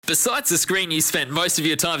Besides the screen you spent most of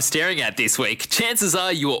your time staring at this week, chances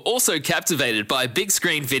are you are also captivated by a big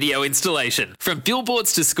screen video installation. From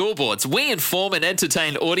billboards to scoreboards, we inform and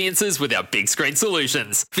entertain audiences with our big screen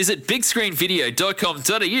solutions. Visit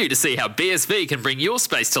bigscreenvideo.com.au to see how BSV can bring your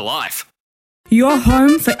space to life. Your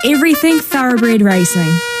home for everything thoroughbred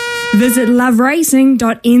racing. Visit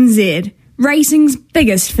loveracing.nz. Racing's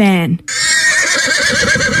biggest fan.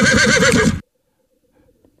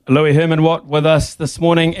 Louis Herman-Watt with us this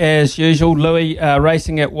morning as usual. Louis,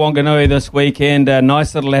 racing at Wanganui this weekend, a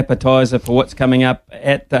nice little appetiser for what's coming up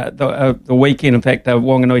at the weekend, in fact,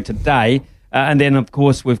 Wanganui today. And then, of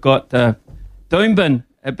course, we've got Doomben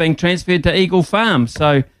being transferred to Eagle Farm.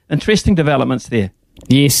 So, interesting developments there.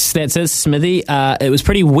 Yes, that's it, Smithy. It was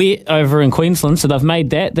pretty wet over in Queensland, so they've made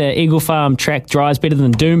that. The Eagle Farm track dries better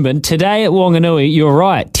than Doomben. Today at Wanganui, you're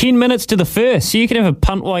right, 10 minutes to the first, so you can have a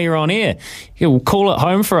punt while you're on air. You'll call it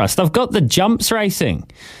home for us. They've got the jumps racing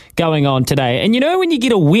going on today. And you know when you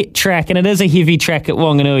get a wet track, and it is a heavy track at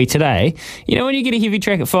Wanganui today, you know when you get a heavy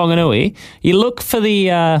track at Wanganui, you look for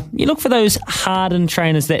those hardened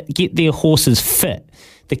trainers that get their horses fit.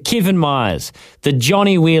 The Kevin Myers, the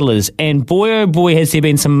Johnny Wheelers, and boy oh boy has there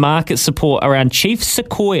been some market support around Chief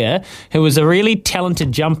Sequoia, who was a really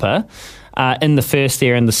talented jumper in the first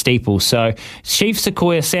there in the steeple. So Chief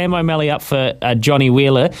Sequoia, Sam O'Malley up for Johnny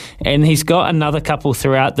Wheeler, and he's got another couple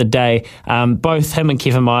throughout the day. Both him and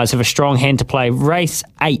Kevin Myers have a strong hand to play. Race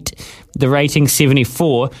 8, the rating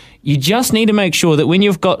 74. You just need to make sure that when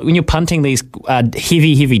you're punting these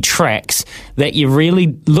heavy tracks, that you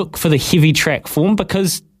really look for the heavy track form,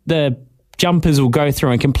 because the jumpers will go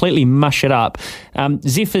through and completely mush it up.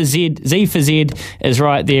 Z for Z is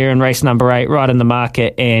right there in race number 8, right in the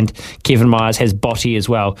market, and Kevin Myers has Botti as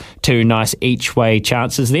well. 2 nice each way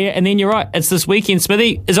chances there. And then you're right, it's this weekend,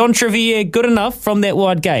 Smithy. Is Entriviere good enough from that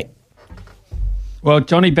wide gate? Well,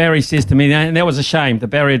 Johnny Barry says to me, and that was a shame, the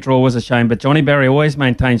barrier draw was a shame, but Johnny Barry always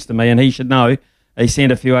maintains to me, and he should know, he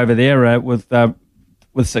sent a few over there with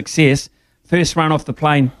success. First run off the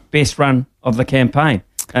plane, best run of the campaign.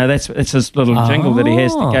 It's his little jingle that he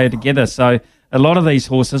has to go together. So a lot of these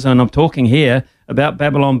horses, and I'm talking here about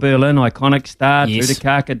Babylon Berlin, Iconic Star, yes,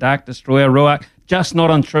 Trudakaka, Dark Destroyer, Ruach, just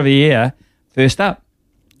not on Triviere, first up.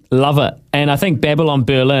 Love it. And I think Babylon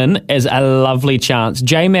Berlin is a lovely chance.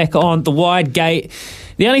 J-Mac on the wide gate.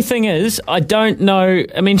 The only thing is, I don't know.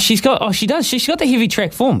 I mean, she's got the heavy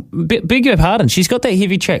track form. Beg your pardon. She's got that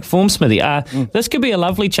heavy track form, Smithy. This could be a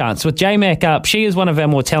lovely chance. With J-Mac up, she is one of our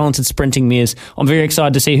more talented sprinting mares. I'm very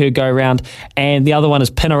excited to see her go round. And the other one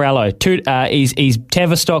is Pinarello. He's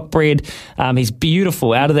Tavistock bred. He's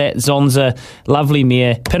beautiful. Out of that Zonza, lovely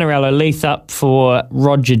mare. Pinarello, Leith up for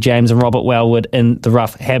Roger James and Robert Wellwood in the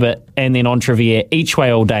rough habit. And then Entriviere, each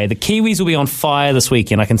way all day. The Kiwis will be on fire this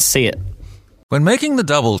weekend. I can see it. When making the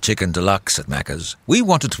double chicken deluxe at Macca's, we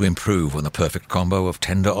wanted to improve on the perfect combo of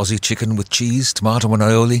tender Aussie chicken with cheese, tomato and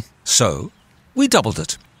aioli. So, we doubled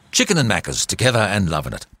it. Chicken and Macca's, together and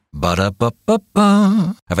loving it.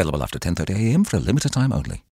 Ba-da-ba-ba-ba. Available after 10:30 a.m. for a limited time only.